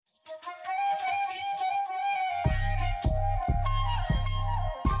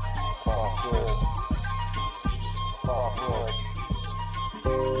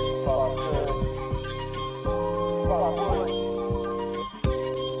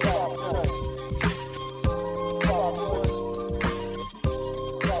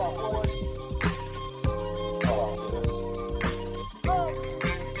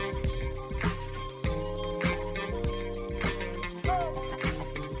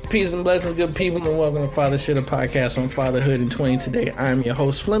Peace and blessings, good people, and welcome to Father Shitter Podcast on Fatherhood in 20. Today, I'm your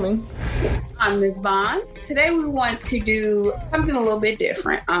host, Fleming. I'm Ms. Bond. Today, we want to do something a little bit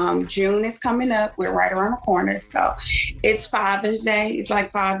different. June is coming up. We're right around the corner. So it's Father's Day. It's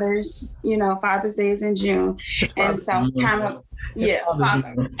like Father's Day is in June. And so kind of,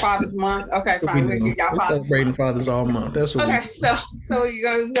 Father's Month. Okay, fine. We're celebrating Fathers all month. That's what okay, so we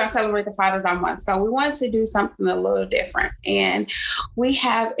got to celebrate the Fathers all month. So we wanted to do something a little different. And we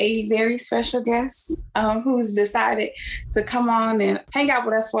have a very special guest who's decided to come on and hang out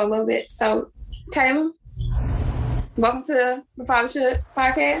with us for a little bit. So, Taylor, welcome to the Father Shitter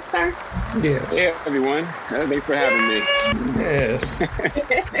Podcast, sir. Yes. Yeah, everyone. Thanks for having me. Yes.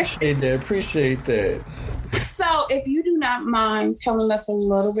 Appreciate that. So, if you do not mind telling us a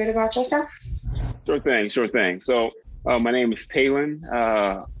little bit about yourself. Sure thing. So, my name is Taylor.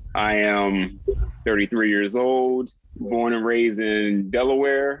 I am 33 years old, born and raised in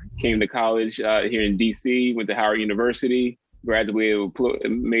Delaware, came to college here in DC, went to Howard University, graduated with a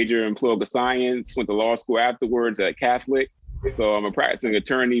major in political science, went to law school afterwards at Catholic. So I'm a practicing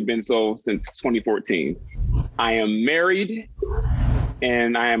attorney, been so since 2014. I am married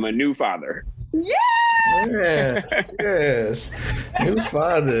and I am a new father. Yes. New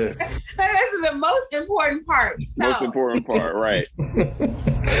father. That's the most important part. Most important part, right.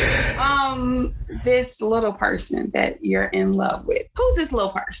 This little person that you're in love with. Who's this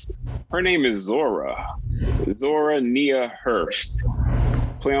little person? Her name is Zora Nia Hurst.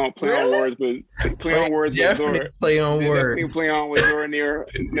 Play on words with Zora. Play on words. Play on with Zora Nia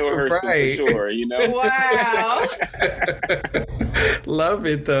Hurst right. for sure, you know. Wow. Love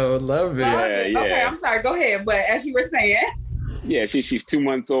it though. Love it. Yeah. Okay, I'm sorry. Go ahead. But as you were saying. Yeah, she's 2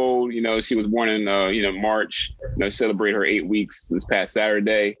 months old. You know, she was born in March. You know, she celebrated her 8 weeks this past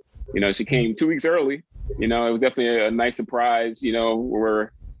Saturday. You know, she came 2 weeks early. You know, it was definitely a nice surprise. You know,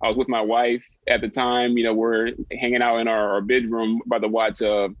 where I was with my wife at the time. You know, we're hanging out in our bedroom about to watch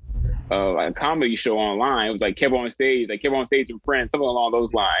a comedy show online. It was like Kev on Stage with Friends, something along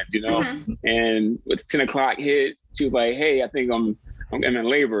those lines. You know, and it's 10 o'clock hit. She was like, "Hey, I think I'm in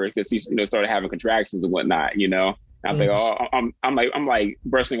labor," because she started having contractions and whatnot. You know. I was like, I'm like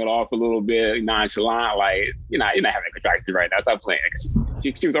brushing it off a little bit, nonchalant, like you're not having a contraction right now. Stop playing.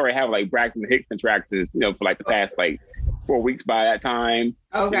 She was already having like Braxton Hicks contractions, for like the past like 4 weeks by that time.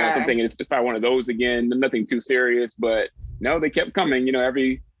 Okay. So I'm thinking it's probably one of those again. Nothing too serious, but no, they kept coming.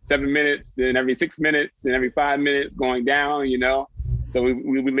 Every 7 minutes, then every 6 minutes, and every 5 minutes going down. So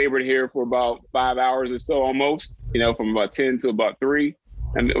we labored here for about 5 hours or so, almost. From about 10 to about 3.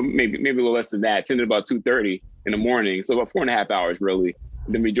 And maybe a little less than that, 10 to about 2:30 in the morning. So about 4.5 hours, really.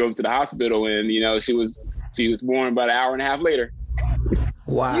 And then we drove to the hospital, and she was born about an hour and a half later.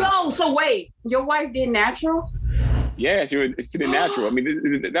 Wow. Yo, so wait, your wife did natural? Yeah, she did natural. I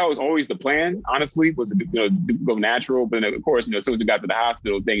mean, that was always the plan. Honestly, was to go natural. But of course, as soon as we got to the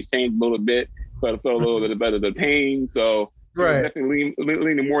hospital, things changed a little bit. Felt a little bit better the pain. So right. Definitely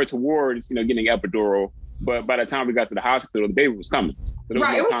leaning more towards getting epidural. But by the time we got to the hospital, the baby was coming. So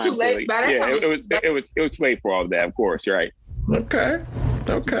right, it was too late. It was too late for all of that. Of course, you're right. Okay.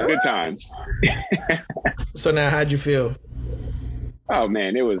 Good times. So now, how'd you feel? Oh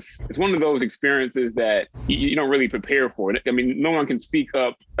man, it's one of those experiences that you don't really prepare for. I mean, no one can speak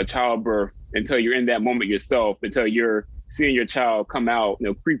up a childbirth until you're in that moment yourself, until you're seeing your child come out,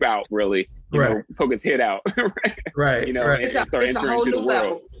 creep out, really, poke his head out, right? And start entering into the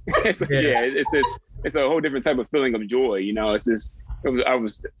world. It's a whole different type of feeling of joy. I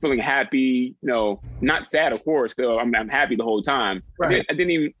was feeling happy, not sad, of course, because I'm happy the whole time. Right.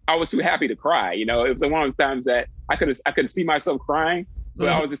 I was too happy to cry. It was like one of those times that I could see myself crying, but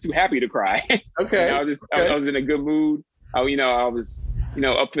I was just too happy to cry. Okay. I was in a good mood. I was,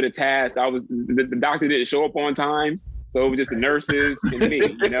 up for the task. The doctor didn't show up on time. So it was just the nurses and me,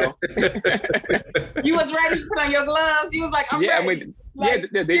 You was ready to put on your gloves. You was like, I'm ready.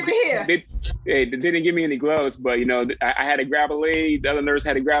 They didn't give me any gloves, but I had to grab a leg. The other nurse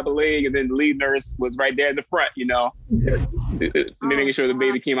had to grab a leg, and then the lead nurse was right there in the front. Making sure the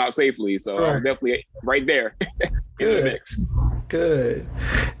baby came out safely. So I was definitely right there in the mix. Good.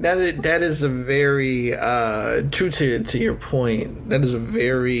 That is a very true to your point. That is a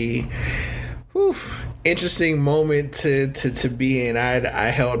very Oof. Interesting moment to be in. I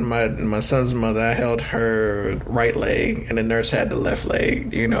held my son's mother. I held her right leg, and the nurse had the left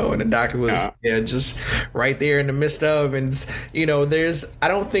leg. And the doctor was just right there in the midst of. And I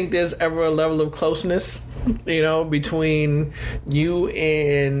don't think there's ever a level of closeness, between you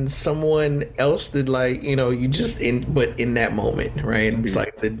and someone else that you just but in that moment, right? It's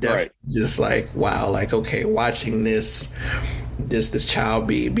like the death, just like wow, like okay, watching this child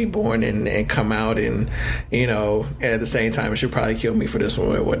be born and come out, and and at the same time it should probably kill me for this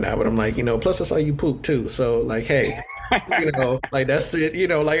one and whatnot, but I'm like, plus I saw you poop too, so like, hey, like that's it,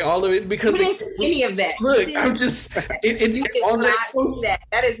 like all of it, because you didn't see any of that. Look, I'm just you did not see that.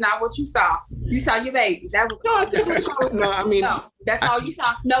 That is not what you saw. You saw your baby. That was no, I definitely saw. No, I mean, no, that's all you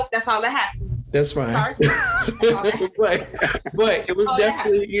saw. Nope, that's all that happened. That's fine. but it was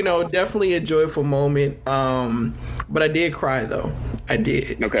definitely, definitely a joyful moment. But I did cry though. I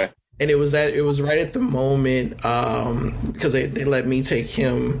did. Okay. And it was right at the moment because they let me take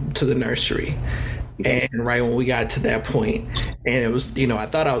him to the nursery. And right when we got to that point, and it was, I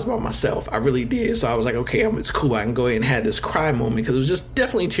thought I was by myself. I really did. So I was like, okay, it's cool. I can go ahead and have this cry moment, because it was just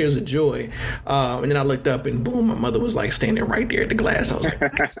definitely tears of joy. And then I looked up and boom, my mother was like standing right there at the glass. I was like,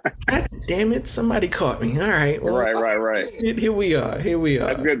 God damn it, somebody caught me. All right. Well, right. Here we are.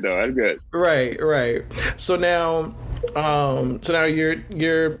 That's good though. That's good. Right. So now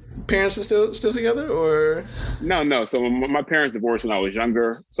your parents are still together, or? No. So my parents divorced when I was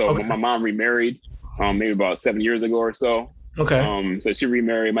younger. So okay. My mom remarried. Maybe about 7 years ago or so. Okay. So she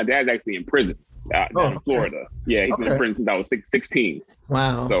remarried. My dad's actually in prison down in Florida. Yeah, he's been in prison since I was 16.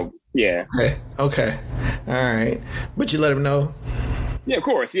 Wow. So yeah. Okay. All right. But you let him know. Yeah, of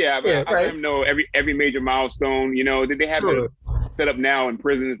course. Yeah, I let him know every major milestone. They have it set up now in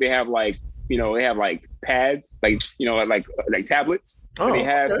prisons. They have pads, like tablets. They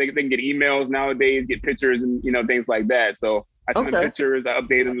can get emails nowadays, get pictures and things like that. So I sent him pictures. I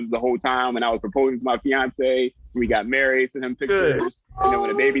updated him the whole time when I was proposing to my fiance. We got married, sent him pictures. Good. When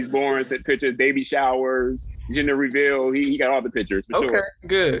the baby's born, sent pictures, baby showers, gender reveal. He got all the pictures. For sure.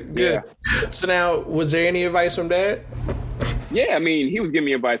 Good. Yeah. So now, was there any advice from Dad? Yeah, I mean, he was giving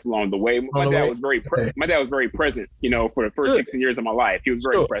me advice along the way. My dad was very present, for the first 16 years of my life. He was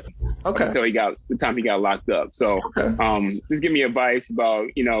very present. Okay. Until the time he got locked up. So, just give me advice about,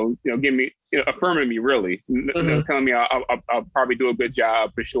 give me, affirming me really, telling me I'll probably do a good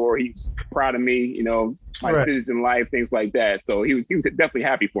job for sure. He's proud of me, my decisions in life, things like that. So he was definitely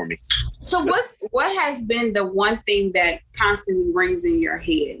happy for me. So what has been the one thing that constantly rings in your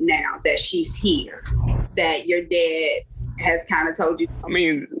head now that she's here, that your dad has kind of told you? I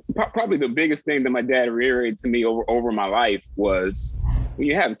mean, probably the biggest thing that my dad reiterated to me over my life was, when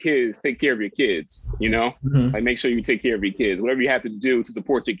you have kids, take care of your kids, like make sure you take care of your kids. Whatever you have to do to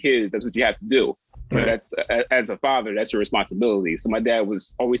support your kids, that's what you have to do. Right. That's, as a father, that's your responsibility. So my dad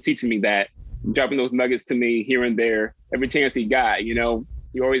was always teaching me that, dropping those nuggets to me here and there, every chance he got. He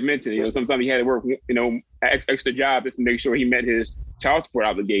always mentioned, sometimes he had to work, extra job just to make sure he met his child support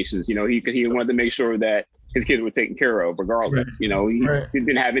obligations. He wanted to make sure that his kids were taken care of regardless. Right. He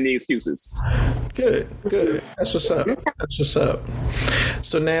didn't have any excuses. Good. That's what's up.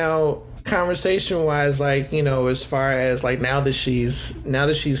 So now, conversation wise, as far as now that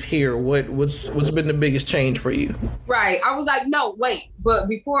she's here, what's been the biggest change for you? Right. I was like, no, wait. But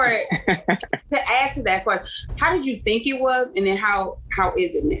before to add to that question, how did you think it was, and then how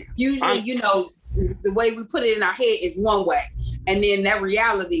is it now? Usually, the way we put it in our head is one way, and then that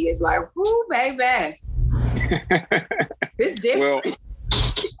reality is like, whoo, baby. It's different. Well,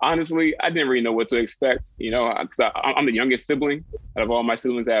 honestly, I didn't really know what to expect, because I'm the youngest sibling. Out of all my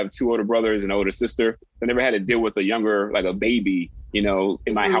siblings, I have 2 older brothers and an older sister. So I never had to deal with a younger, like a baby, in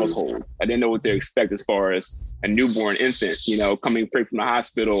my household. I didn't know what to expect as far as a newborn infant, coming straight from the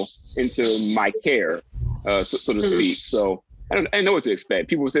hospital into my care, so to speak. So I didn't know what to expect.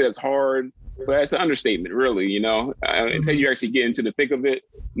 People say that's hard, but that's an understatement, really, until you actually get into the thick of it,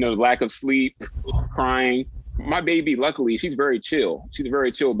 the lack of sleep, crying. My baby, luckily, she's very chill. She's a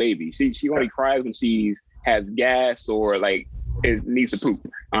very chill baby. She only cries when she has gas or needs to poop,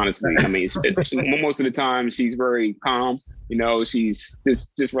 honestly. I mean, most of the time she's very calm. She's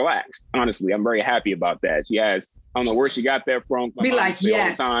just relaxed. Honestly, I'm very happy about that. She has, I don't know where she got that from. Be like,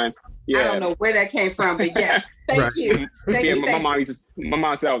 yes. All the time. Yeah. I don't know where that came from, but yes, thank you. My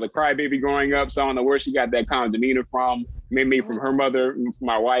mom said I was a crybaby growing up, so I don't know where she got that kind of demeanor from. Maybe from her mother, from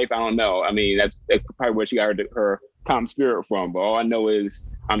my wife. I don't know. I mean, that's probably where she got her calm spirit from. But all I know is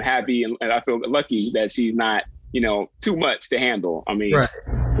I'm happy and I feel lucky that she's not, too much to handle. I mean,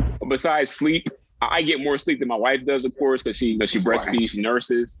 besides sleep, I get more sleep than my wife does, of course, because she breastfeeds, she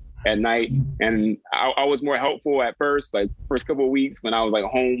nurses at night. And I was more helpful at first, like first couple of weeks when I was like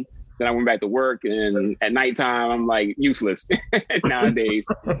home. Then I went back to work, and at nighttime I'm like useless nowadays.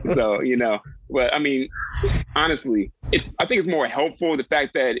 So, but I mean, honestly, I think it's more helpful the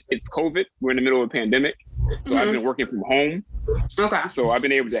fact that it's COVID. We're in the middle of a pandemic. So I've been working from home. Okay. So I've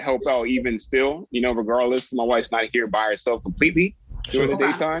been able to help out even still, regardless. My wife's not here by herself completely during the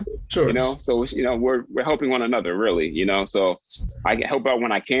daytime. Sure. So we're helping one another really, so I can help out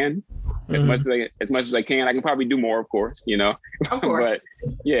when I can. As much as I can. I can probably do more, of course, Of course.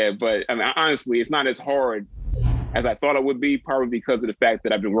 but I mean, honestly, it's not as hard as I thought it would be, probably because of the fact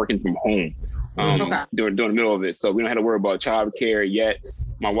that I've been working from home during the middle of it. So we don't have to worry about childcare yet.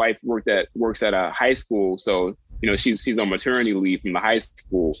 My wife works at a high school, so she's on maternity leave from the high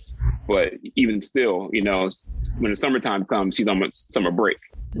school. But even still, when the summertime comes, she's on summer break,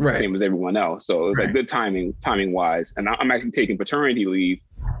 same as everyone else. So it's like good timing wise. And I'm actually taking paternity leave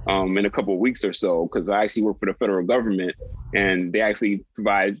in a couple of weeks or so, because I actually work for the federal government, and they actually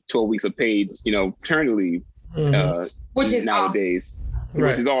provide 12 weeks of paid, paternity leave, which is nowadays. Awesome.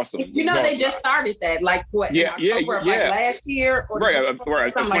 Which is awesome. They just started that, like what? In October of last year, or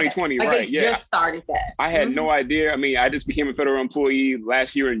 2020, like they just started that. I had no idea. I mean, I just became a federal employee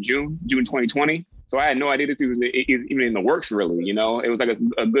last year in June 2020. So I had no idea this was even in the works, really. It was like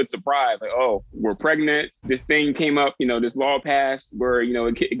a good surprise. Like, oh, we're pregnant. This thing came up. This law passed where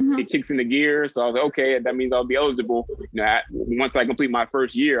it kicks into gear. So I was like, okay, that means I'll be eligible. Once I complete my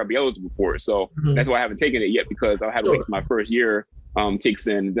first year, I'll be eligible for it. So that's why I haven't taken it yet, because I'll have to wait till my first year kicks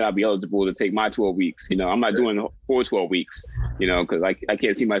in, and then I'll be eligible to take my 12 weeks. I'm not doing the full 12 weeks. Because I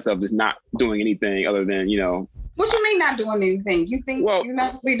can't see myself just not doing anything other than What you mean not doing anything? You think you're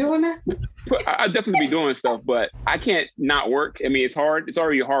not be doing that? I'll definitely be doing stuff, but I can't not work. I mean, it's hard. It's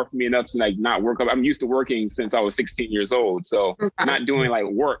already hard for me enough to like not work. I'm used to working since I was 16 years old. So not doing like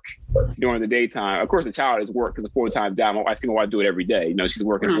work during the daytime. Of course, the child is work because a full-time job. I see my wife do it every day. She's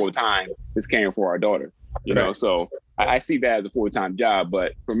working full-time, just caring for our daughter, so I see that as a full-time job.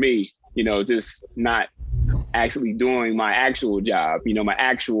 But for me, just not actually doing my actual job, my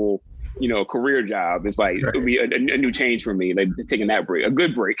actual career job. It's like, it'll be a new change for me, like taking that break, a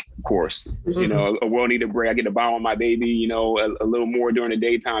good break, of course, a well-needed break. I get to bond with my baby, a little more during the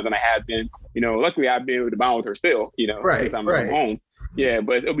daytime than I have been. Luckily I've been able to bond with her still, since I'm home. Yeah,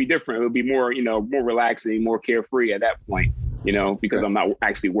 but it'll be different. It'll be more, more relaxing, more carefree at that point, because I'm not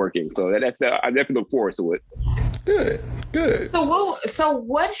actually working. So I definitely look forward to it. Good. So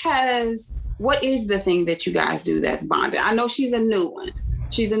what is the thing that you guys do that's bonded? I know she's a new one.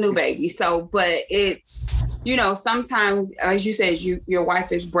 She's a new baby. So, but it's, sometimes, as you said, your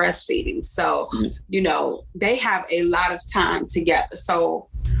wife is breastfeeding. So, they have a lot of time together. So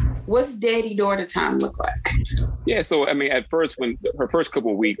what's daddy-daughter time look like? Yeah. So, I mean, at first, when her first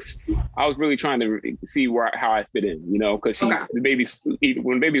couple of weeks, I was really trying to see how I fit in, because the baby's,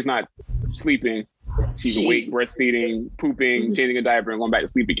 when the baby's not sleeping, she's awake, breastfeeding, pooping, changing a diaper, and going back to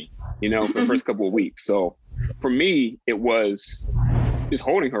sleep again, for the first couple of weeks. So for me, it was just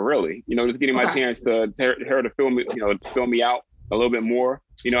holding her, really, just getting my chance to her to fill me out a little bit more.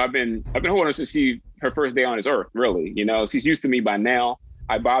 I've been holding her since her first day on this earth, really. She's used to me by now.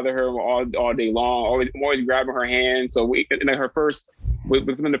 I bother her all day long. I'm always grabbing her hand. So within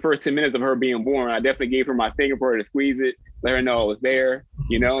the first 10 minutes of her being born, I definitely gave her my finger for her to squeeze it, let her know it was there.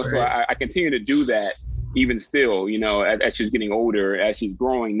 So I continue to do that even still, as she's getting older, as she's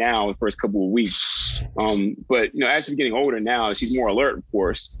growing now the first couple of weeks. But as she's getting older now, she's more alert, of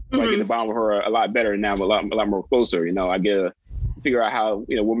course. So I get to bond with her a lot better now, a lot more closer. I get to figure out how,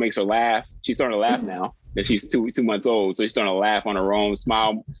 what makes her laugh. She's starting to laugh now. That she's 2 months old, so she's starting to laugh on her own,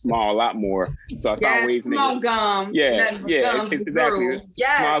 smile a lot more. So I found ways to make gums. Exactly.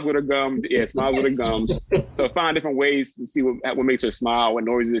 Smiles with her gums. Yeah, smiles with her gums. So I find different ways to see what makes her smile, what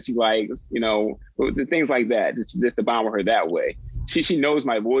noises she likes, things like that. Just to bond with her that way. She knows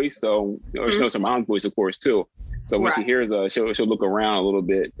my voice, so she knows her mom's voice, of course, too. So when she hears us, she'll look around a little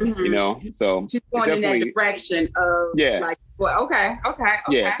bit, So she's going in that direction of okay.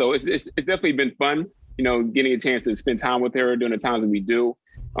 Yeah, so it's definitely been fun. Getting a chance to spend time with her during the times that we do.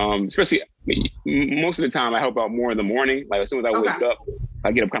 Especially most of the time I help out more in the morning. Like as soon as I wake up,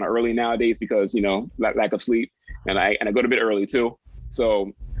 I get up kind of early nowadays because, lack of sleep, and I go to bed early too.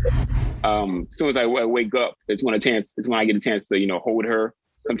 So as soon as I wake up, it's when I get a chance to, hold her.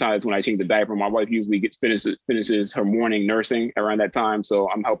 Sometimes when I change the diaper, my wife usually finishes her morning nursing around that time. So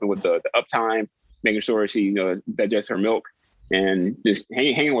I'm helping with the uptime, making sure she, digests her milk. And just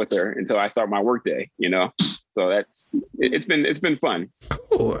hanging with her until I start my work day, So it's been fun.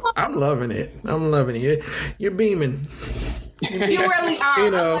 Cool. I'm loving it. You're beaming. You really are.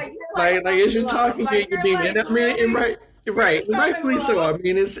 You know, like as you're talking, you're beaming. I mean, right. Rightfully so. I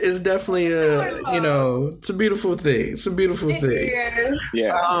mean, it's definitely it's a beautiful thing. It's a beautiful thing.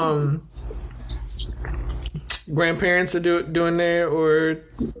 Yeah. Grandparents are doing there or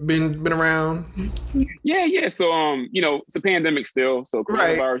been around. Yeah. So it's a pandemic still. So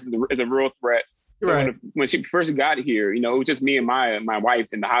coronavirus is a real threat. So when she first got here, it was just me and my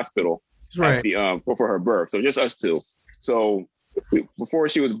wife in the hospital for her birth. So just us two. So before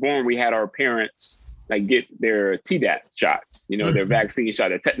she was born, we had our parents get their Tdap shots, their vaccine shot,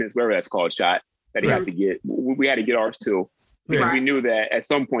 their tetanus, whatever that's called, shot that they have to get. We had to get ours too. Because we knew that at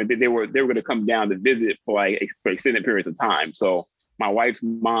some point that they were going to come down to visit for extended periods of time. So my wife's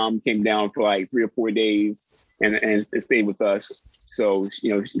mom came down for 3 or 4 days and stayed with us. So,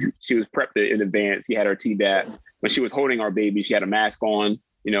 she was prepped in advance. She had her Tdap. When she was holding our baby, she had a mask on,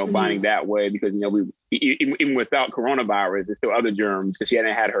 bonding that way because, we even without coronavirus, there's still other germs because she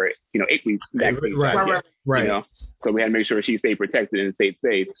hadn't had her, 8-week vaccine. Right. So we had to make sure she stayed protected and stayed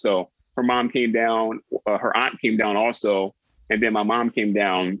safe. So her mom came down, her aunt came down also. And then my mom came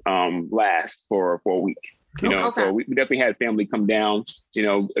down last for a week. So we definitely had family come down.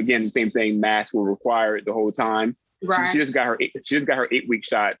 Again, the same thing. Masks were required the whole time. Right. She just got her 8-week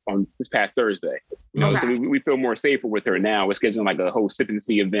shots on this past Thursday. So we feel more safer with her now. We're scheduling a whole sip and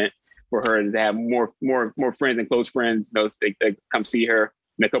see event for her to have more friends and close friends. They come see her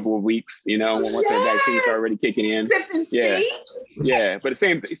in a couple of weeks. Once her vaccines are already kicking in. Sip and see. Yeah. But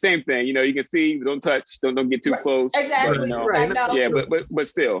the same thing. You can see, don't touch, don't get too close. Exactly. But, yeah, but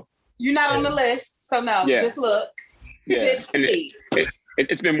still. You're not on the list, so no. Just look. Yeah. And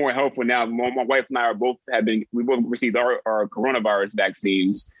it's been more helpful now. My wife and I we both received our coronavirus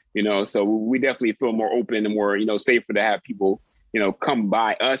vaccines, so we definitely feel more open and more, safer to have people, come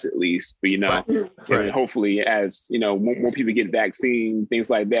by us at least, but, and hopefully as, more people get vaccine, things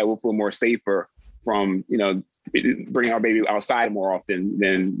like that, we'll feel more safer from, bringing our baby outside more often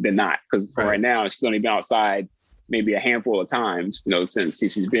than not. Because right now she's only been outside maybe a handful of times, since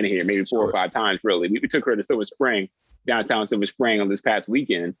she's been here, maybe 4 or 5 times, really. We took her to Silver Spring, downtown Silver Spring on this past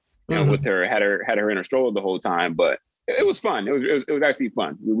weekend, with her, had her in her stroller the whole time, but it was fun. It was actually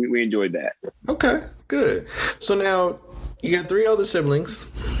fun. We enjoyed that. Okay, good. So now you got 3 older siblings.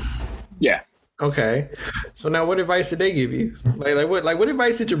 Yeah. Okay. So now what advice did they give you? What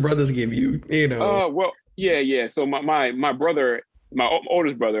advice did your brothers give you? Well, yeah. So my brother, my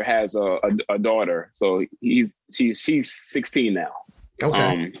oldest brother has a daughter. So she's 16 now.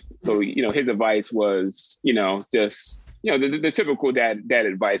 Okay. So, his advice was, just, the typical dad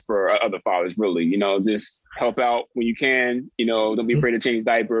advice for other fathers, really, just help out when you can, don't be afraid to change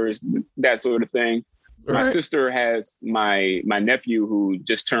diapers, that sort of thing. Right. My sister has my nephew who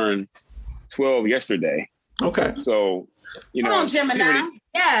just turned 12 yesterday. Okay. So, Come on, Gemini.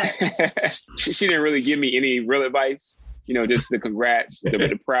 She didn't really give me any real advice. Just the congrats,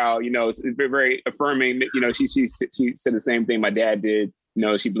 the proud, it's very affirming. She said the same thing my dad did.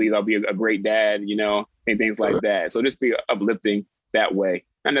 She believes I'll be a great dad, and things like that. So just be uplifting that way.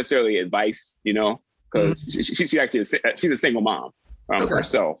 Not necessarily advice, because she's actually she's a single mom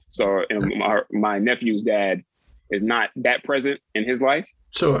herself. So my nephew's dad is not that present in his life.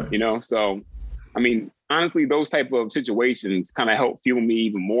 Sure. So, I mean, honestly, those type of situations kind of help fuel me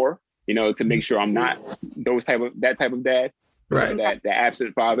even more. To make sure I'm not that type of dad, right? That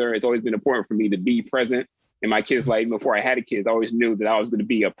absent father. It's always been important for me to be present in my kid's life. Before I had a kid, I always knew that I was going to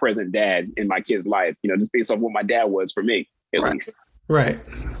be a present dad in my kid's life. Just based off what my dad was for me, at least. Right.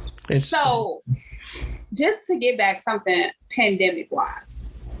 So, just to get back something pandemic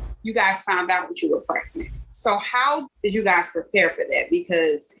wise, you guys found out that you were pregnant. So how did you guys prepare for that?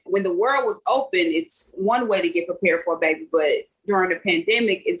 Because when the world was open, it's one way to get prepared for a baby, but during the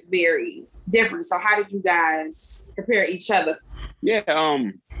pandemic, it's very different. So how did you guys prepare each other? Yeah,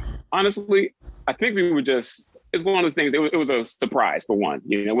 honestly, I think we were just, it's one of those things, it was a surprise for one.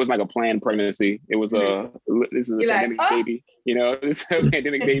 It wasn't like a planned pregnancy. It was this is a pandemic baby. This is a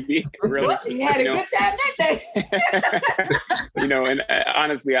pandemic baby. Really. You had a good time that day. And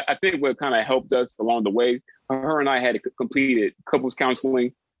honestly, I think what kind of helped us along the way, her and I had completed couples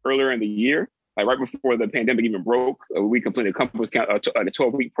counseling earlier in the year. Right before the pandemic even broke, we completed a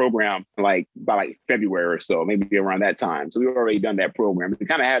 12-week program by February or so, maybe around that time. So we already done that program. We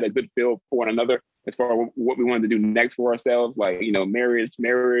kind of had a good feel for one another as far as what we wanted to do next for ourselves, marriage,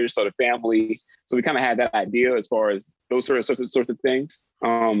 sort of family. So we kind of had that idea as far as those sorts of things.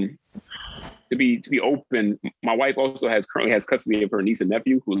 to be open, my wife also currently has custody of her niece and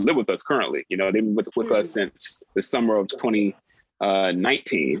nephew who live with us currently. You know, they've been with us since the summer of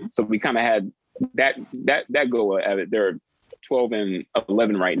 2019. So we kind of had that go at it. They're 12 and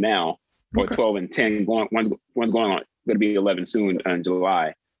 11 right now, or 12 and 10. One's going to be 11 soon in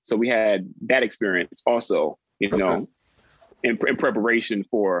July. So we had that experience also, you know, in preparation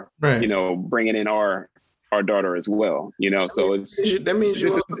for, you know, bringing in our daughter as well, you know. So it's that means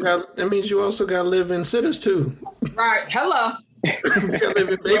you also got to live in sitters too. Right. Hello. You got to live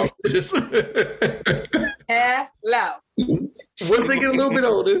in babysitters. Hello. Once they get a little bit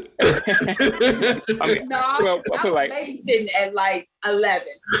older. I was babysitting at like 11.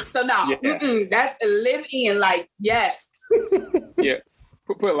 So that's live in, like, yes. Yeah.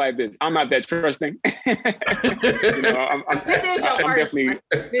 Put it like this: I'm not that trusting. You know, I'm definitely.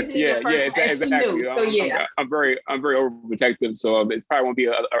 Exactly. So yeah, I'm very overprotective. So it probably won't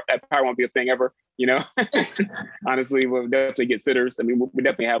be a thing ever. You know, honestly, we'll definitely get sitters. I mean, we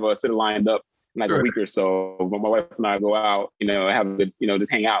definitely have a sitter lined up in like a week or so. When my wife and I go out, you know, have a good, you know,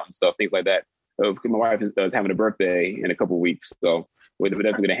 just hang out and stuff, things like that. So my wife is having a birthday in a couple of weeks, so we're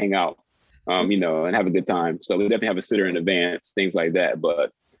definitely gonna hang out. You know, and have a good time. So we definitely have a sitter in advance, things like that.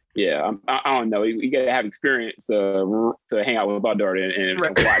 But yeah, I don't know. You got to have experience to hang out with our daughter and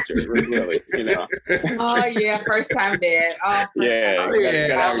watch her, really, you know. Oh yeah, first time dad. Oh,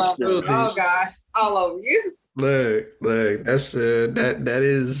 I love it. Oh gosh, all over you. Look, that's that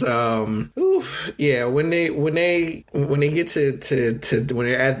is yeah, when they get to when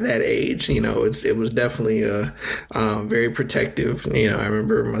they're at that age, you know, it was definitely very protective. You know, I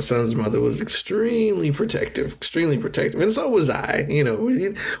remember my son's mother was extremely protective, and so was I. You know,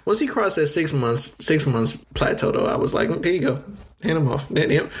 once he crossed that 6 months plateau, though, I was like, there you go. Hand him off.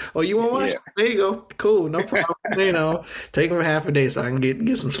 Oh, you want one? Yeah. There you go. Cool, no problem. You know, take him for half a day so I can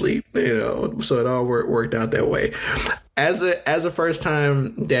get some sleep. You know, so it all worked out that way. As a first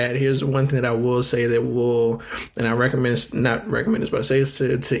time dad, here's one thing that I will say and I not recommend this, but I say this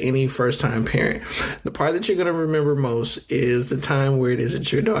to any first time parent. The part that you're gonna remember most is the time where it is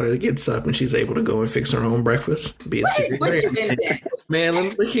that your daughter gets up and she's able to go and fix her own breakfast. Man,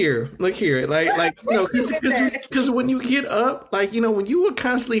 look here. Like, you know, because when you get up, like, you know, when you will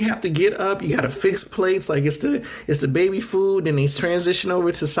constantly have to get up, you got to fix plates. Like it's the baby food, and they transition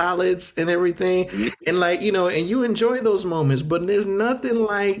over to solids and everything. And like, you know, and you enjoy those moments, but there's nothing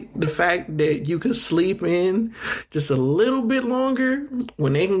like the fact that you could sleep in just a little bit longer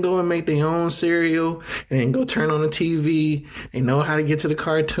when they can go and make their own cereal and then go turn on the TV. They know how to get to the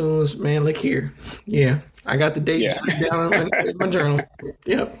cartoons. Man, look here. Yeah. I got the date down in my journal.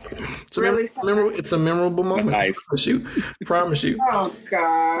 Yep. It's a memorable moment. Nice. Promise you. Oh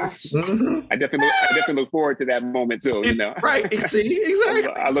gosh. Mm-hmm. I definitely look forward to that moment too, you know. Right. See, exactly.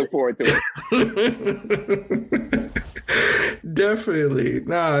 I look forward to it. Definitely.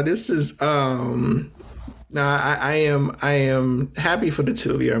 No, this is No, I am happy for the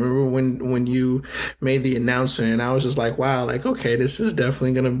two of you. I remember when you made the announcement, and I was just like, wow, like, okay, this is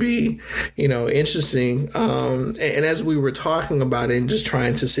definitely going to be, you know, interesting. And as we were talking about it and just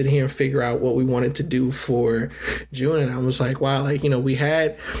trying to sit here and figure out what we wanted to do for June, and I was like, wow, like, you know, we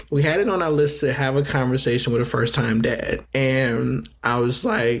had it on our list to have a conversation with a first time dad. And I was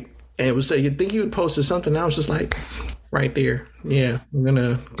like, and it was say, you'd think you would posted something. I was just like, right there. Yeah, we're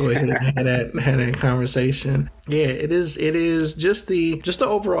gonna go ahead and have that conversation. Yeah, it is just the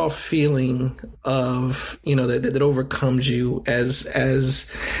overall feeling of, you know, that overcomes you as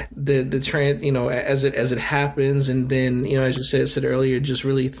the trend, you know, as it happens, and then, you know, as you said earlier, just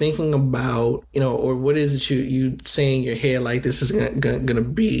really thinking about, you know, or what is it you say in your head, like, this is gonna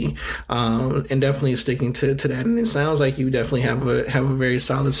be, and definitely sticking to that. And it sounds like you definitely have a very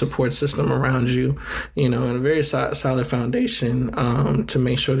solid support system around you, you know, and a very solid foundation to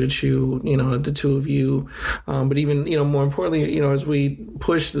make sure that you know, the two of you, but even, you know, more importantly, you know, as we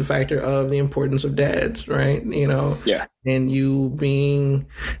push the factor of the importance of dads, right? You know, yeah, and you being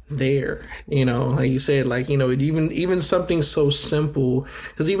there, you know, like you said, like, you know, even something so simple,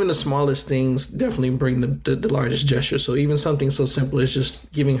 because even the smallest things definitely bring the largest gesture. So even something so simple as just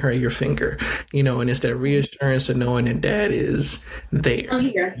giving her your finger, you know, and it's that reassurance of knowing that dad is there. I'm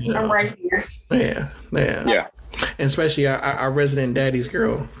here. You know? I'm right here. Yeah. And especially our resident daddy's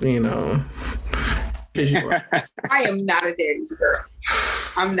girl, you know. I am not a daddy's girl.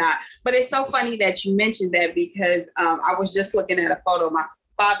 I'm not. But it's so funny that you mentioned that, because I was just looking at a photo. My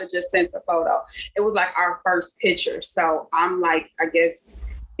father just sent the photo. It was like our first picture. So I'm like, I guess,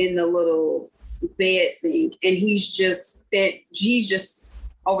 in the little bed thing. And he's just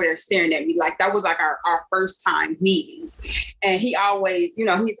over there staring at me. Like that was like our first time meeting. And he always,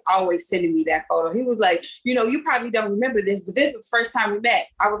 he's always sending me that photo. He was like, you probably don't remember this, but this was the first time we met.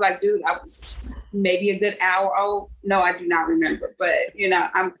 I was like, dude, I was maybe a good hour old. No, I do not remember. But,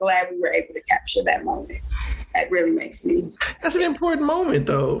 I'm glad we were able to capture that moment. That really makes me. That's an important moment,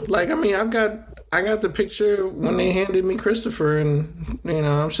 though. Like, I mean, I got the picture when they handed me Christopher, and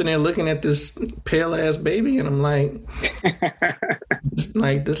I'm sitting there looking at this pale ass baby, and I'm like,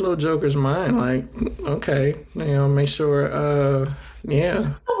 like this little joker's mine. Like, okay, make sure.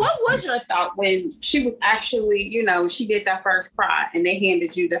 Yeah. What was your thought when she was actually, she did that first cry, and they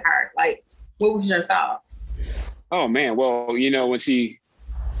handed you to her? Like, what was your thought? Oh man, well, when she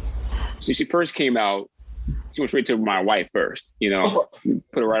first came out, she went straight to my wife first,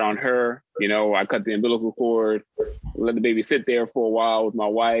 put it right on her. I cut the umbilical cord, let the baby sit there for a while with my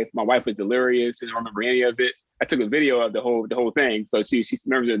wife. My wife was delirious, didn't remember any of it. I took a video of the whole thing. So she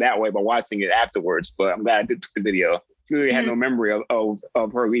remembers it that way by watching it afterwards. But I'm glad I did take the video. She really had no memory of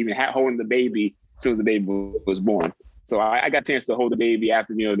her even holding the baby as soon as the baby was born. So I got a chance to hold the baby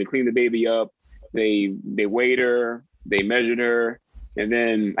after, they cleaned the baby up. They weighed her, they measured her. And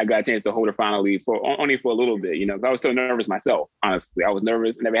then I got a chance to hold her finally only for a little bit, because I was so nervous myself, honestly. I was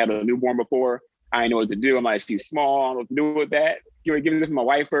nervous. I never had a newborn before. I didn't know what to do. I'm like, she's small. I don't know what to do with that. You want to give this to my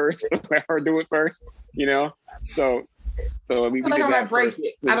wife first? Let her do it first, So we like I might break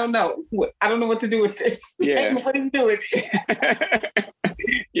it. I don't know. I don't know what to do with this. Yeah. What do you do with it?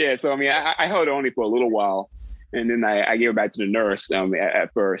 Yeah. So, I mean, I held her only for a little while. And then I gave her back to the nurse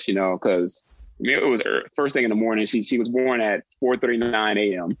at first, because it was first thing in the morning. She was born at 4:39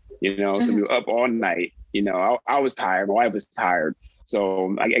 a.m. So we were up all night. I was tired. My wife was tired.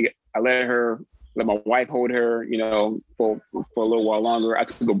 So I let my wife hold her, for a little while longer. I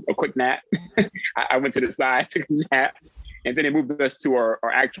took a quick nap. I went to the side, took a nap, and then they moved us to our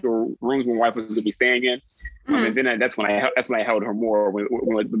actual rooms where my wife was going to be staying in. And then that's when I held her more when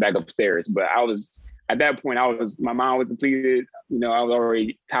we went back upstairs. But at that point, my mind was depleted. I was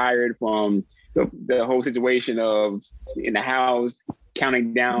already tired from the whole situation of in the house,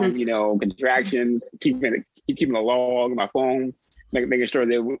 counting down, contractions, keeping a log on my phone, making sure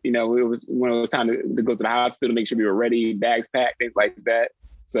that, it was when it was time to go to the hospital, make sure we were ready, bags packed, things like that.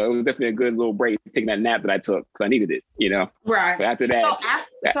 So it was definitely a good little break, taking that nap that I took because I needed it, Right. But after that.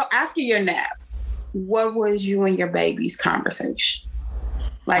 So after your nap, what was you and your baby's conversation?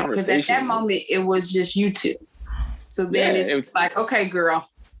 Like, because at that moment, it was just you two. So then it was like, okay, girl.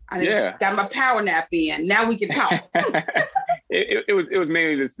 I got my power nap in. Now we can talk. it was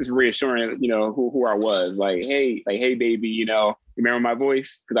mainly this reassuring, who I was. Like, hey, baby, remember my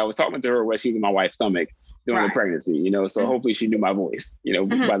voice? Because I was talking to her while she was in my wife's stomach during the pregnancy, So hopefully she knew my voice,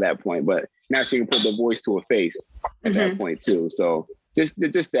 by that point. But now she can put the voice to a face at that point too. So just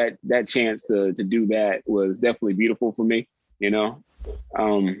that chance to do that was definitely beautiful for me.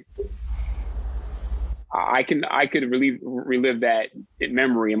 I could relive that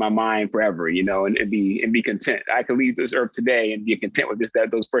memory in my mind forever, and be content. I could leave this earth today and be content with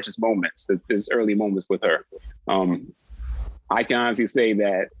those precious moments, those early moments with her. I can honestly say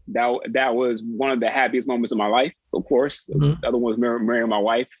that was one of the happiest moments of my life. Of course, the other one was marrying my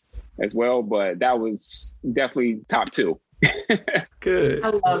wife as well, but that was definitely top two. Good. I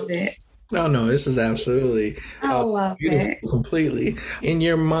love it. No, this is absolutely I love it completely. In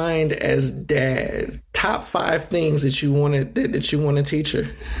your mind as dad, top 5 things that you want to teach her,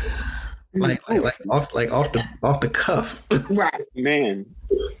 like off the cuff. Right, man.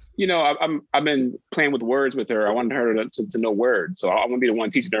 I've been playing with words with her. I wanted her to know words, so I want to be the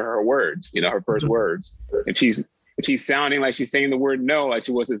one teaching her words. Her first words. If she's sounding like she's saying the word no, like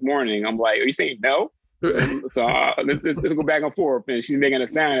she was this morning, I'm like, are you saying no? So let's go back and forth. And she's making a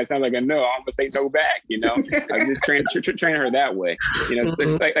sound that sounds like a no. I'm gonna say no back. I just train her that way.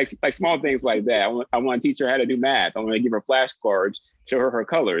 It's like small things like that. I want to teach her how to do math. I want to give her flashcards, show her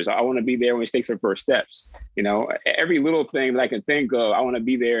colors. I want to be there when she takes her first steps. Every little thing that I can think of, I want to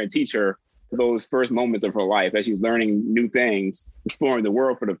be there and teach her those first moments of her life as she's learning new things, exploring the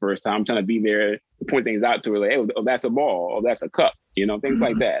world for the first time. I'm trying to be there to point things out to her, like, oh, that's a ball, oh, that's a cup. Things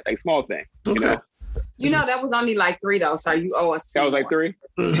like that, like small things. Okay. That was only like 3 though, so you owe us 2 That was like 3?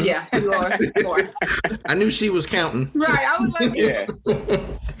 Yeah, you owe us 4. I knew she was counting. Right, I was like, yeah.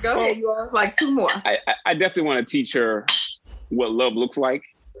 Go ahead, you owe us like 2 more. I definitely want to teach her what love looks like,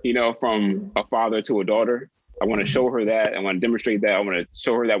 from a father to a daughter. I want to show her that. I want to demonstrate that. I want to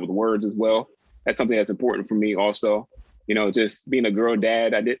show her that with words as well. That's something that's important for me also. Just being a girl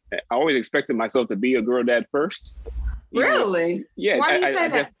dad, I always expected myself to be a girl dad first. Really? Yeah. Why do you say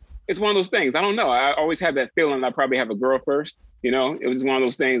that? it's one of those things. I don't know. I always had that feeling I probably have a girl first. You know, it was one of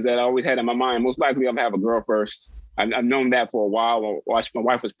those things that I always had in my mind. Most likely I'll have a girl first. I've known that for a while. My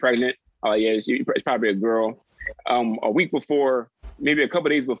wife was pregnant. Yeah, it's probably a girl. A week before, maybe a couple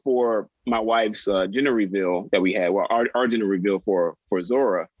of days before my wife's gender reveal that we had, well, our gender reveal for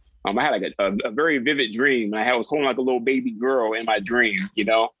Zora, I had like a very vivid dream. And I was holding like a little baby girl in my dream, you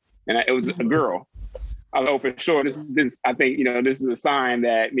know, and it was a girl. I know for sure this. I think, you know, this is a sign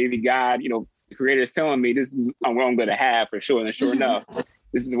that maybe God, you know, the Creator is telling me this is what I'm going to have for sure. And sure enough,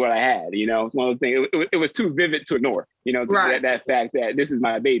 this is what I had. You know, it's one of those things. It was too vivid to ignore. You know, that fact that this is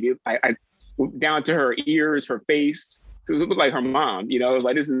my baby. I down to her ears, her face. So it looked like her mom. You know, it was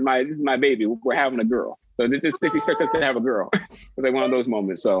like this is my baby. We're having a girl. So they expect us to have a girl. It was like one of those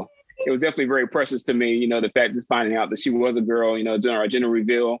moments. So it was definitely very precious to me. You know, the fact just finding out that she was a girl. You know, during our gender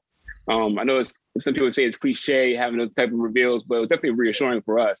reveal. I know some people say it's cliche having those type of reveals, but it was definitely reassuring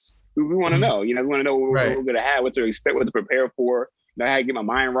for us. We want to know, you know, we want to know what we're going to have, what to expect, what to prepare for, you know, how to get my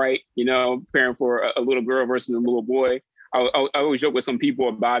mind right, you know, preparing for a little girl versus a little boy. I always joke with some people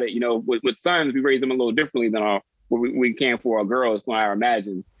about it, you know, with sons, we raise them a little differently than what we can for our girls, when I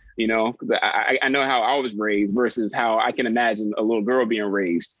imagine, you know, because I know how I was raised versus how I can imagine a little girl being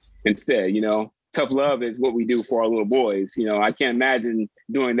raised instead, you know. Tough love is what we do for our little boys. You know, I can't imagine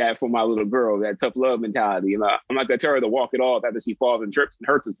doing that for my little girl, that tough love mentality. You know, I'm not going to tell her to walk it off after she falls and trips and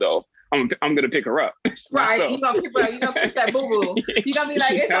hurts herself. I'm going to pick her up. Right. You're going to pick her up. You're going to push that boo-boo. You're going to be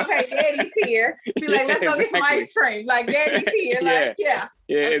like, it's okay, Daddy's here. Be like, let's go get some ice cream. Like, Daddy's here. Like, yeah.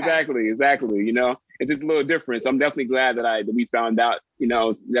 Yeah, okay. Exactly. You know, it's just a little different. So I'm definitely glad that we found out, you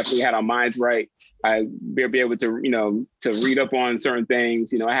know, definitely had our minds right. I be able to, you know, to read up on certain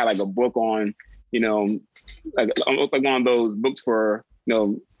things. You know, I had like a book on, you know, like one of those books for, you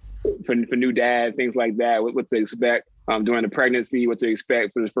know, for new dad, things like that, what to expect during the pregnancy, what to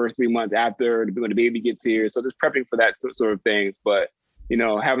expect for the first 3 months after, when the baby gets here. So just prepping for that sort of things. But, you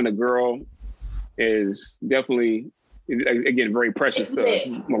know, having a girl is definitely, again, very precious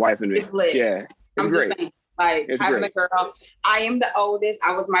to my wife and me. It's lit. Yeah, I'm great. Just saying, like, it's having great. A girl. I am the oldest.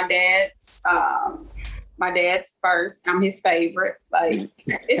 I was my dad's first. I'm his favorite. Like,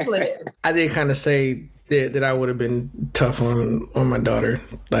 it's lit. I did kind of say that I would have been tough on my daughter.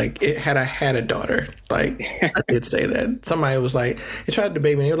 Like, had I had a daughter, like, I did say that. Somebody was like, they tried to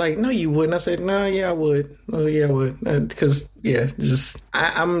debate me. They were like, no, you wouldn't. I said, no, yeah, I would. Oh, yeah, I would. Because,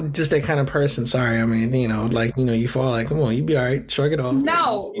 I'm just that kind of person. Sorry. I mean, you know, like, you know, you fall like, come on, you be all right. Shrug it off.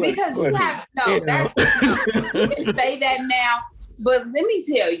 No, because you have, you can say that now. But let me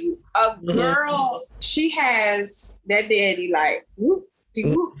tell you, a girl, she has that daddy, like,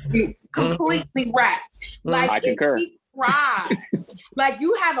 completely right. Like, I concur. If she cries, like,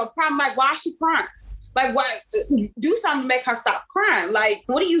 you have a problem, like, why is she crying? Like, why? Do something to make her stop crying. Like,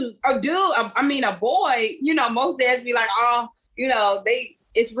 what do you do? I mean, a boy, you know, most dads be like, oh, you know,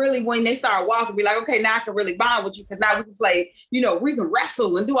 it's really when they start walking, be like, okay, now I can really bond with you because now we can play, you know, we can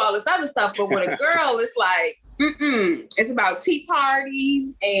wrestle and do all this other stuff. But with a girl, it's like, it's about tea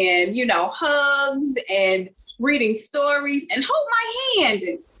parties and, you know, hugs and reading stories and hold my hand.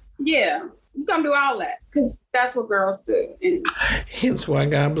 And yeah, you're going to do all that because that's what girls do. And hence why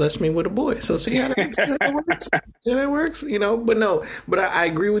God blessed me with a boy. So see how that works? See how that works? You know, but I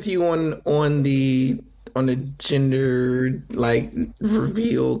agree with you on the gender like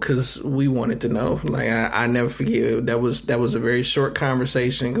reveal because we wanted to know. Like I never forget that was a very short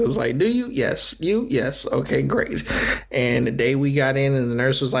conversation. It was like, do you? Yes. You? Yes. Okay, great. And the day we got in and the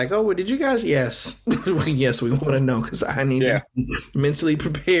nurse was like, oh, well, did you guys? Yes. Yes, we want to know because I need to be mentally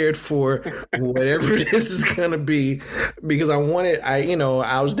prepared for whatever this is gonna be because I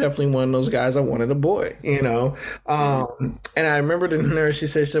was definitely one of those guys. I wanted a boy, you know. And I remember the nurse, she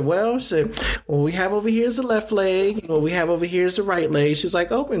said, well, we have over here is the left leg. What we have over here is the right leg. She's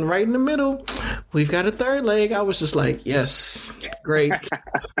like, oh, and right in the middle, we've got a third leg. I was just like, yes, great,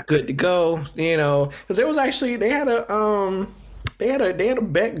 good to go. You know, because there was actually they had a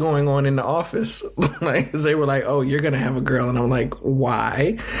bet going on in the office. Like, cause they were like, oh, you're gonna have a girl, and I'm like,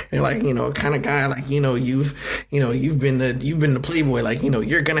 why? And like, you know, kind of guy like, you know, you've been the playboy, like, you know,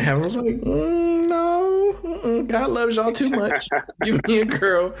 you're gonna have. I was like, no. God loves y'all too much. Give me a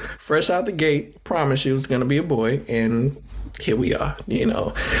girl fresh out the gate. Promise you it's gonna be a boy, and here we are. You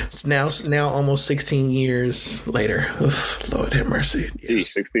know, it's now almost 16 years later. Oof, Lord have mercy. Yeah.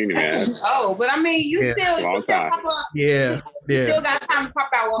 16, man. Oh, but I mean, you still pop up. Yeah. You still got time to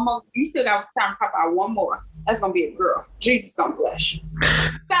pop out one more. You still got time to pop out one more. That's gonna be a girl. Jesus gonna bless you.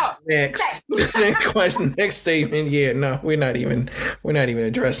 So next question, next statement. Yeah, no, we're not even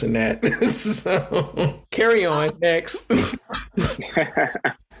addressing that. So carry on. Next.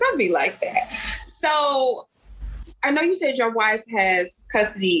 So I'll be like that. So I know you said your wife has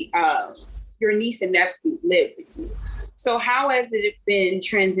custody of your niece and nephew live with you. So how has it been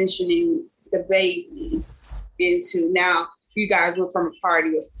transitioning the baby into now you guys went from a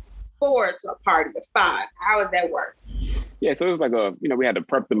party of 4 to a party of 5? How does that work? Yeah, so it was like we had to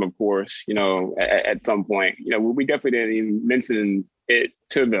prep them, of course, at some point. We definitely didn't even mention it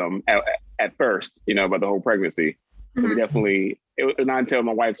to them at first, about the whole pregnancy. So we definitely, it was not until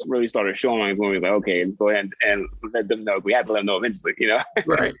my wife really started showing when we were like, okay, let's go ahead and let them know. We had to let them know eventually,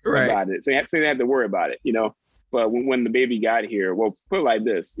 right. about it. So they didn't have to worry about it, But when the baby got here, well, put it like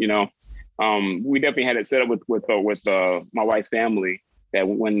this, we definitely had it set up with my wife's family, that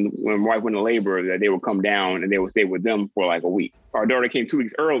when my wife went to labor, that they would come down and they would stay with them for like a week. Our daughter came 2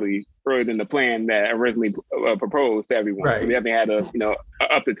 weeks earlier than the plan that originally proposed to everyone. Right. So we definitely had to,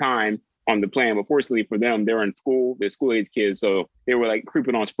 up the time on the plan. But fortunately for them, they're in school, they're school age kids. So they were like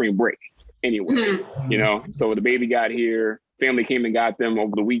creeping on spring break anyway, So the baby got here, family came and got them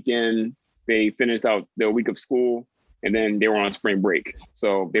over the weekend. They finished out their week of school and then they were on spring break.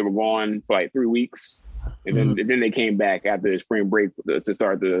 So they were gone for like 3 weeks. And then they came back after the spring break to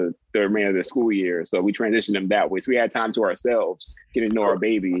start the remainder of the school year. So we transitioned them that way. So we had time to ourselves, getting to know our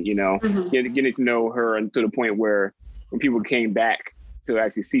baby, getting to know her, and to the point where when people came back to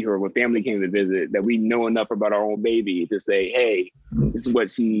actually see her, when family came to visit, that we know enough about our own baby to say, hey, this is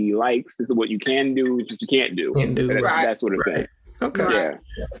what she likes. This is what you can do, this is what you can't do. That sort of thing. Okay.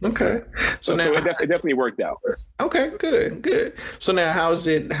 Yeah. Okay. So now it definitely worked out. Okay. Good. So now,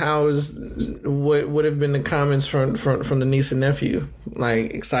 what would have been the comments from the niece and nephew?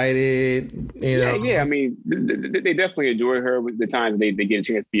 Like excited, Yeah. I mean, they definitely enjoy her with the times they get a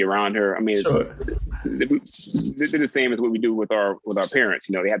chance to be around her. I mean, sure. They're the same as what we do with our parents.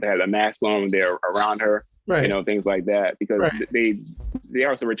 They have to have a mask on when they're around her. Right. Things like that, because they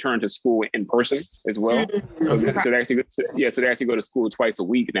also return to school in person as well. Okay. So they actually go to school twice a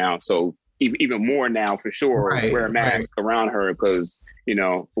week now. So even more now for sure, wear a mask around her because,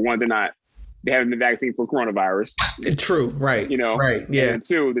 for one, they haven't been vaccinated for coronavirus. True. Right. Right. Yeah. And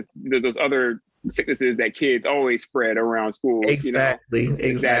two, those other sicknesses that kids always spread around schools. Exactly.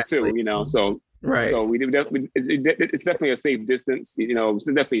 That too. So. Right. So it's definitely a safe distance. It's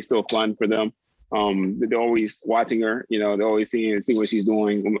definitely still fun for them. They're always watching her, they're always seeing what she's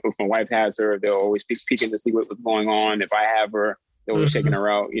doing. If my wife has her, they're always peeking to see what's going on. If I have her, they're always checking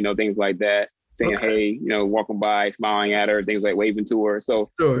her out, things like that, saying, hey, walking by, smiling at her, things like waving to her. So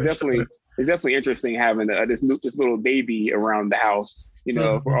it's definitely interesting having this little baby around the house,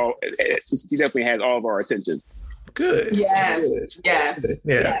 for all. She definitely has all of our attention. Good. Yes. Good. Yes.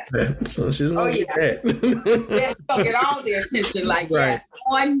 Yeah. Yes. So she's gonna get that. Yes, gonna get all the attention. Like, yes,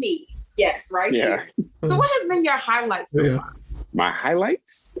 on me. Yes, right here. So what has been your highlights so far? My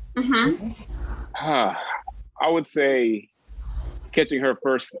highlights? I would say catching her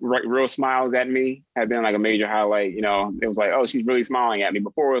first real smiles at me had been like a major highlight. It was like, oh, she's really smiling at me.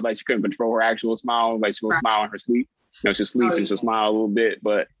 Before, it was like she couldn't control her actual smile. Like she would smile in her sleep. She'll sleep and she'll smile a little bit,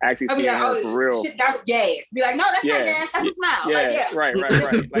 but actually seeing her for real. Shit, that's gas. Be like, no, that's not gas. That's a smile. Yeah, right.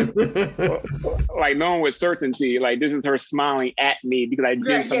 Like knowing with certainty, like this is her smiling at me because I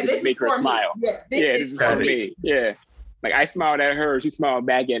did something to make her smile. This is for me. Yeah. Like I smiled at her, she smiled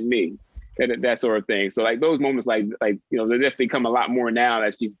back at me. That sort of thing. So like those moments, like they definitely come a lot more now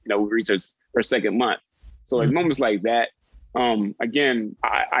that she's we reached her second month. So like moments like that. Again,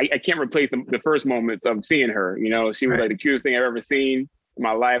 I can't replace the first moments of seeing her. She was like the cutest thing I've ever seen in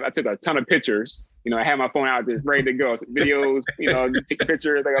my life. I took a ton of pictures. I had my phone out just ready to go. Videos, take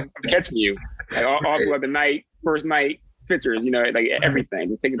pictures. Like I'm catching you. Like all throughout the night, first night pictures. Like everything,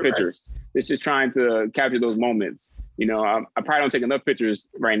 just taking pictures. It's just trying to capture those moments. I probably don't take enough pictures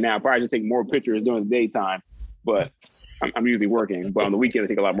right now. Probably just take more pictures during the daytime. But I'm usually working. But on the weekend, I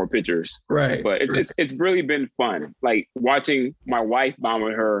take a lot more pictures. Right. But it's really been fun. Like watching my wife bond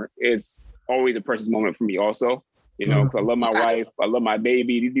with her is always a precious moment for me. Also, because I love my wife, I love my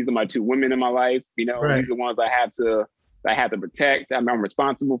baby. These are my two women in my life. These are the ones I have to protect. I'm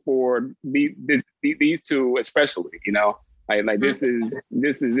responsible for. These two especially. Like this is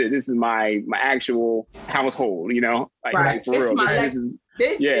it. This is my actual household. Like for real.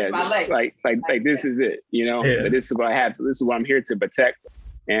 This is my legacy. Like this is it, But this is what I have. So this is what I'm here to protect,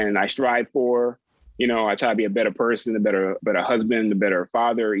 and I strive for. I try to be a better person, a better husband, a better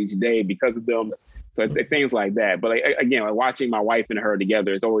father each day because of them. So things like that. But again, watching my wife and her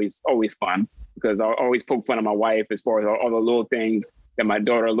together is always fun because I always poke fun of my wife as far as all the little things that my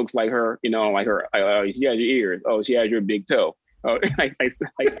daughter looks like her. Like her, she has your ears. Oh, she has your big toe. things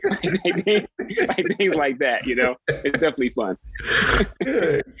like that. You know, it's definitely fun.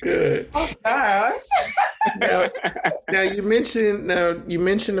 Good. Oh gosh. Now you mentioned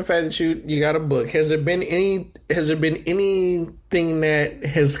the fact that you got a book. Has there been anything that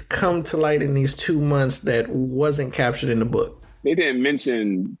has come to light in these 2 months that wasn't captured in the book? They didn't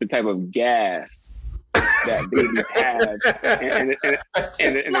mention the type of gas that babies have,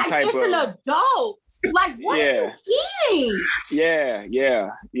 and the Like type it's of an adult. Like what are you eating? Yeah.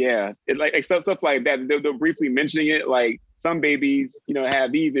 It, like stuff like that. They're briefly mentioning it. Like some babies, you know,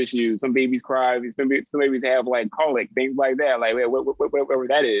 have these issues. Some babies cry. Some babies have like colic, things like that. Like whatever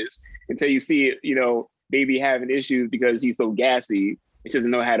that is, until you see it, you know, baby having issues because he's so gassy. She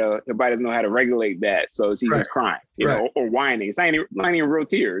doesn't know her body doesn't know how to regulate that. So she's just crying, you know, or whining. It's not even real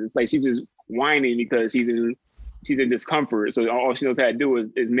tears. It's like she's just whining because she's in discomfort. So all she knows how to do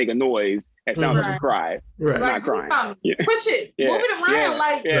is make a noise that sounds like a cry. Right. Not crying. Yeah. Push it. Move it around.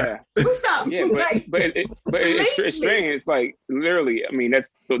 Do something. Yeah, but it's strange. It's like literally, I mean,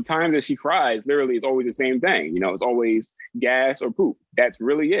 that's the time that she cries, literally it's always the same thing. You know, it's always gas or poop. That's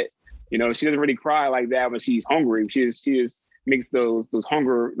really it. You know, she doesn't really cry like that when she's hungry. She just makes those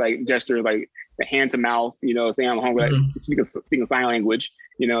hunger like gestures, like the hand to mouth, you know, saying I'm hungry, like speaking sign language,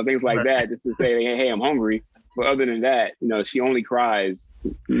 you know, things like that, just to say, hey, I'm hungry. But other than that, you know, she only cries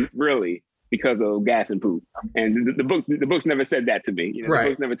really because of gas and poop. And the books never said that to me. You know, the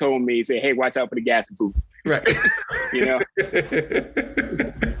books never told me, say, hey, watch out for the gas and poop. Right. You know.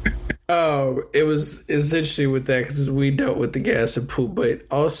 It's interesting with that because we dealt with the gas and poop, but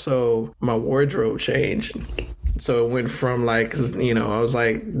also my wardrobe changed. So it went from like, you know, I was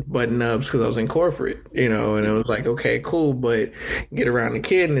like button ups because I was in corporate, you know, and it was like, okay, cool. But get around the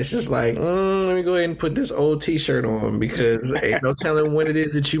kid and it's just like, let me go ahead and put this old t-shirt on because ain't no telling when it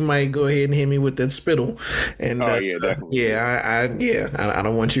is that you might go ahead and hit me with that spittle. And definitely. I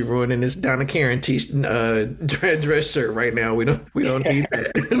don't want you ruining this Donna Karen dress shirt right now. We don't need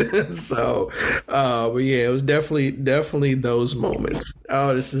that. So, but yeah, it was definitely those moments.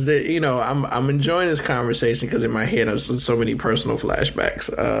 Oh, this is it. You know, I'm enjoying this conversation because in my head there's so many personal flashbacks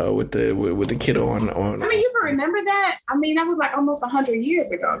with the kiddo on. I mean, you can remember that. I mean, that was like almost 100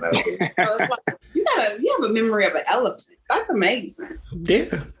 years ago, though. So it's like, you have a memory of an elephant. That's amazing.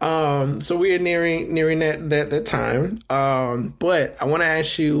 Yeah. So we are nearing that time. But I want to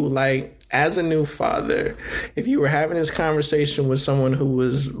ask you, like, as a new father, if you were having this conversation with someone who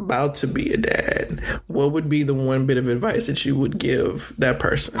was about to be a dad, what would be the one bit of advice that you would give that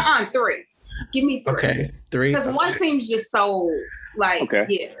person? 3. Give me 3. Okay, 3. Because one seems just so like yeah.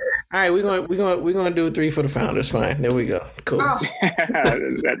 All right, we're gonna do 3 for the founders. Fine, there we go. Cool. Oh,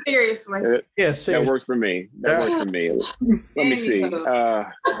 seriously. That works for me. Let me see.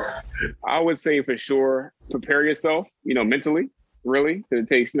 I would say for sure, prepare yourself. You know, mentally, really, because it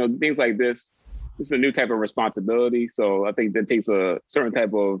takes things like this. This is a new type of responsibility, so I think that takes a certain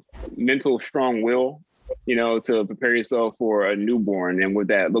type of mental strong will. You know, to prepare yourself for a newborn and what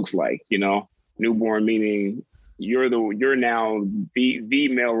that looks like. You know, newborn meaning you're now the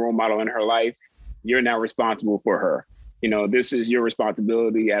male role model in her life. You're now responsible for her. You know, this is your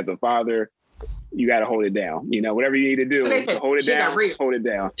responsibility as a father. You got to hold it down. You know, whatever you need to do, hold it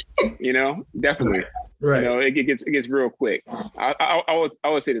down. You know, definitely. Right. You know, it gets real quick. I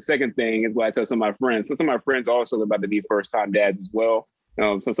would say the second thing is what I tell some of my friends. So some of my friends also about to be first time dads as well.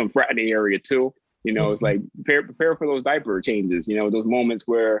 So some frat in the area too. You know, it's like prepare for those diaper changes, you know, those moments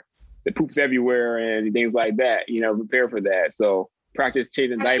where the poop's everywhere and things like that, you know, prepare for that. So practice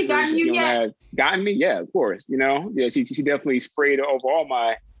changing diapers. She gotten you yet? Gotten me? Yeah, of course. You know, yeah, she definitely sprayed over all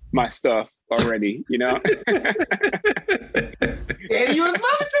my stuff already, you know. And you was moving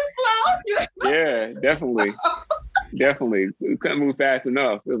too slow. Yeah, definitely. Definitely. We couldn't move fast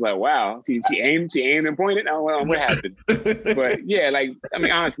enough. It was like, wow, she aimed and pointed. I don't know what happened. But yeah, like, I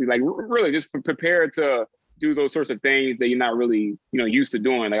mean, honestly, like really just prepare to do those sorts of things that you're not really, used to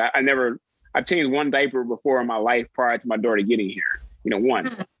doing. Like I've changed one diaper before in my life prior to my daughter getting here.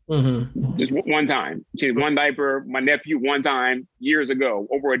 One. Mm-hmm. Just one time. Changed one diaper, my nephew one time years ago,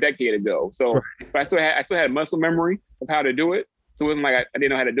 over a decade ago. So, right. But I still had muscle memory of how to do it. So it wasn't like I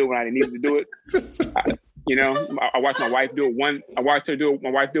didn't know how to do it when I needed to do it. I watched my wife do it one. I watched her do it. My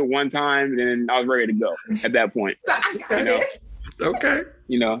wife do it one time, and then I was ready to go at that point. Okay.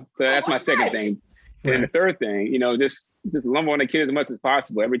 So that's my second thing. And then the third thing, just love on the kid as much as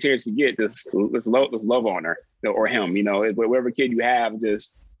possible. Every chance you get, just love on her or him. Whatever kid you have,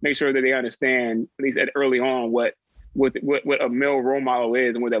 just make sure that they understand at least early on what a male role model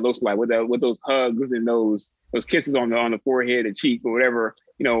is and what that looks like. What those hugs and those kisses on the forehead and cheek or whatever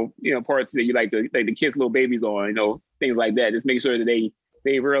parts that you like the kiss little babies on, things like that. Just make sure that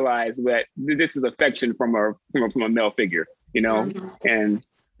they realize that this is affection from a male figure,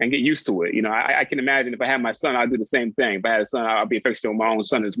 and get used to it. I can imagine if I had my son, I'd do the same thing. If I had a son, I'll be affectionate with my own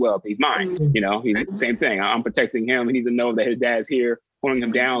son as well. But he's mine, he's the same thing. I'm protecting him. He needs to know that his dad's here, holding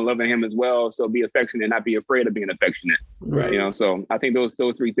him down, loving him as well. So be affectionate and not be afraid of being affectionate. Right. So I think those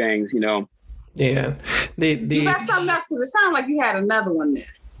three things, Yeah. You got something else? Because it sounded like you had another one there.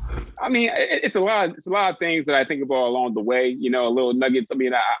 I mean, it's a lot of things that I think about along the way, little nuggets. I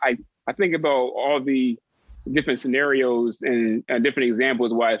mean, I think about all the different scenarios and different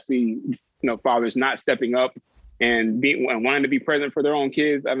examples where I see, fathers not stepping up and wanting to be present for their own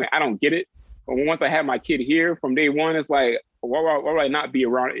kids. I mean, I don't get it. But once I have my kid here from day one, it's like, why would I not be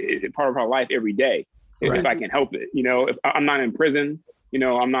around part of her life every day if I can help it? If I'm not in prison,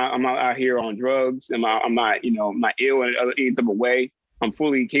 I'm not out here on drugs, and I'm not ill in any type of way. I'm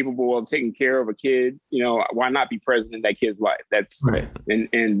fully capable of taking care of a kid. Why not be present in that kid's life? That's right.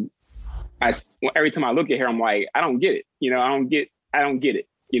 And every time I look at her, I'm like, I don't get it. I don't get it.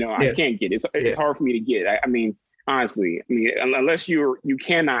 I can't get it. It's hard for me to get. I mean, honestly, unless you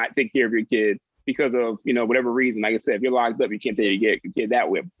cannot take care of your kid because of, whatever reason, like I said, if you're locked up, you can't take your kid that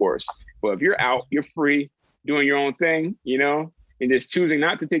way, of course. But if you're out, you're free, doing your own thing, and just choosing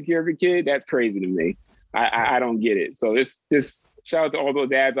not to take care of your kid, that's crazy to me. I don't get it. So this shout out to all those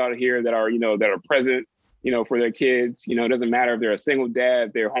dads out here that are, that are present, for their kids. It doesn't matter if they're a single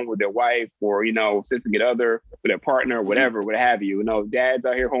dad, they're home with their wife, or, significant other, with their partner, whatever, what have you. Dads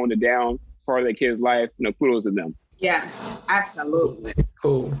out here holding it down, part of their kid's life, kudos to them. Yes, absolutely.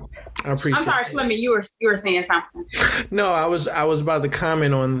 Cool. I appreciate. I'm sorry, Fleming, you were saying something. No, I was about to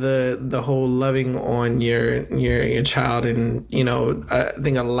comment on the whole loving on your child, and I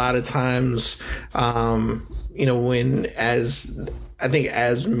think a lot of times, when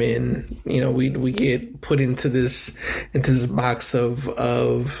as men, we get put into this box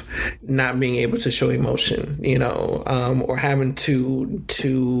of not being able to show emotion, or having to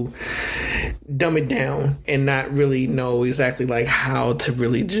dumb it down and not really know exactly like how to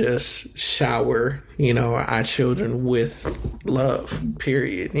really just shower, our children with love,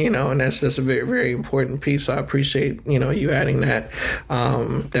 period, and that's just a very, very important piece. So I appreciate, you adding that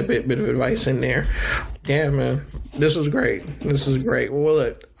bit of advice in there. Yeah, man, this was great. Well,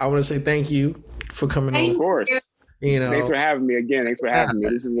 look, I want to say thank you for coming on. Of course. Thanks for having me again. Thanks for having me.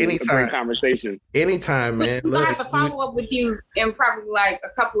 This is a great conversation. Anytime, man. We'll have to follow up with you in probably like a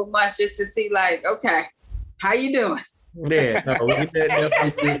couple of months just to see like, okay, how you doing? Yeah, no, we can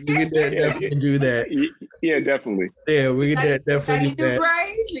definitely do that. Yeah, definitely. Yeah, we can definitely do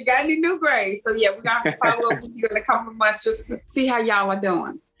that. You got any new grades? So yeah, we're gonna have to follow up with you in a couple of months just to see how y'all are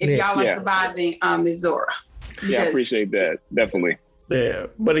doing. If y'all are surviving Ms. Zora. Yeah, I appreciate that. Definitely. Yeah,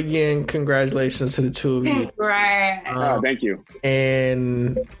 but again, congratulations to the two of you. Congrats. Thank you.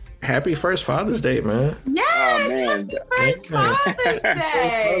 And happy first Father's Day, man. Yes, happy first Father's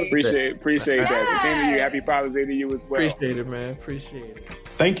Day. Appreciate that. Same to you. Happy Father's Day to you as well. Appreciate it, man. Appreciate it.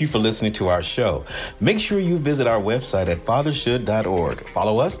 Thank you for listening to our show. Make sure you visit our website at fathershould.org.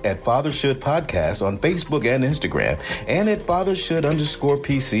 Follow us at Fathershould Podcast on Facebook and Instagram, and at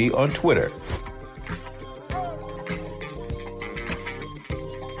Fathershould_PC on Twitter.